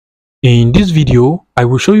In this video, I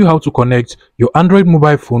will show you how to connect your Android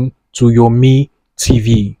mobile phone to your Mi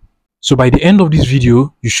TV. So by the end of this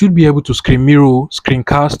video, you should be able to screen mirror,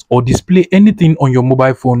 screencast, or display anything on your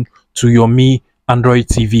mobile phone to your Mi Android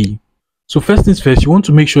TV. So first things first, you want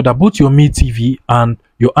to make sure that both your Mi TV and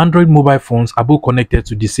your Android mobile phones are both connected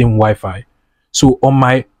to the same Wi-Fi. So on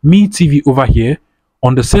my Mi TV over here,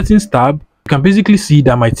 on the settings tab, you can basically see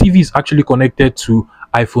that my TV is actually connected to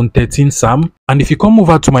iPhone 13 SAM. And if you come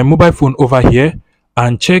over to my mobile phone over here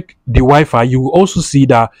and check the Wi-Fi, you will also see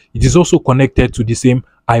that it is also connected to the same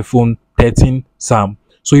iPhone 13 SAM.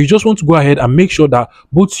 So you just want to go ahead and make sure that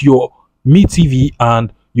both your Mi TV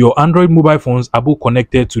and your Android mobile phones are both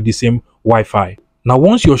connected to the same Wi-Fi. Now,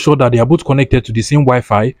 once you're sure that they are both connected to the same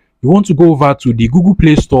Wi-Fi, you want to go over to the Google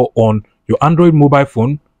Play Store on your Android mobile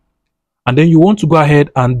phone, and then you want to go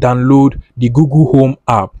ahead and download the Google Home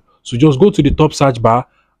app. So just go to the top search bar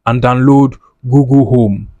and download Google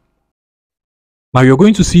Home. Now you're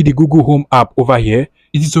going to see the Google Home app over here.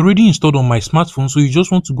 It is already installed on my smartphone, so you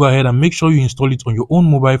just want to go ahead and make sure you install it on your own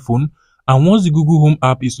mobile phone. And once the Google Home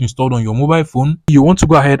app is installed on your mobile phone, you want to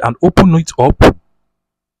go ahead and open it up.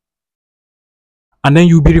 And then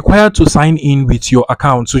you'll be required to sign in with your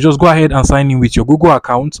account. So just go ahead and sign in with your Google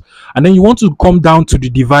account. And then you want to come down to the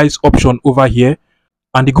device option over here.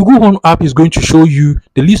 And the Google Home app is going to show you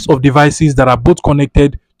the list of devices that are both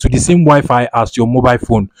connected to the same Wi-Fi as your mobile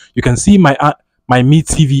phone. You can see my Mi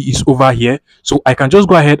TV is over here. So I can just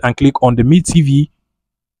go ahead and click on the Mi TV,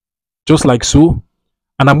 just like so.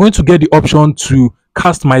 And I'm going to get the option to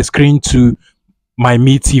cast my screen to my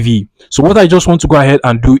Mi TV. So what I just want to go ahead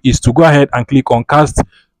and do is to go ahead and click on cast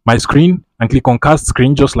my screen and click on cast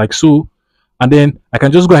screen, just like so. And then I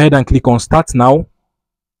can just go ahead and click on start now.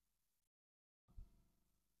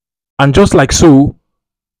 And just like so,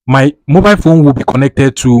 my mobile phone will be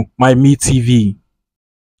connected to my Mi TV.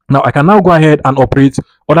 Now I can now go ahead and operate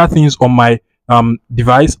other things on my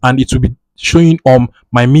device, and it will be showing on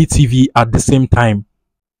my Mi TV at the same time.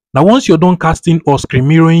 Now once you're done casting or screen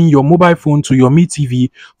mirroring your mobile phone to your Mi TV,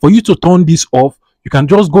 for you to turn this off, you can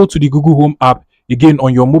just go to the Google Home app again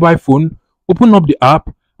on your mobile phone, open up the app,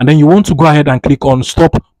 and then you want to go ahead and click on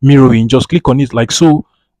stop mirroring. Just click on it like so,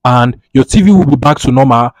 and your TV will be back to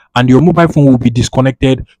normal and your mobile phone will be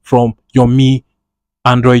disconnected from your Mi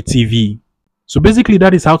Android TV. So basically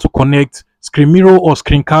that is how to connect, screen mirror or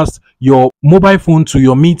screencast your mobile phone to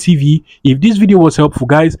your Mi TV. If this video was helpful,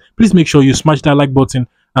 guys, please make sure you smash that like button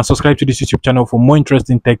and subscribe to this YouTube channel for more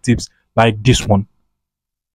interesting tech tips like this one.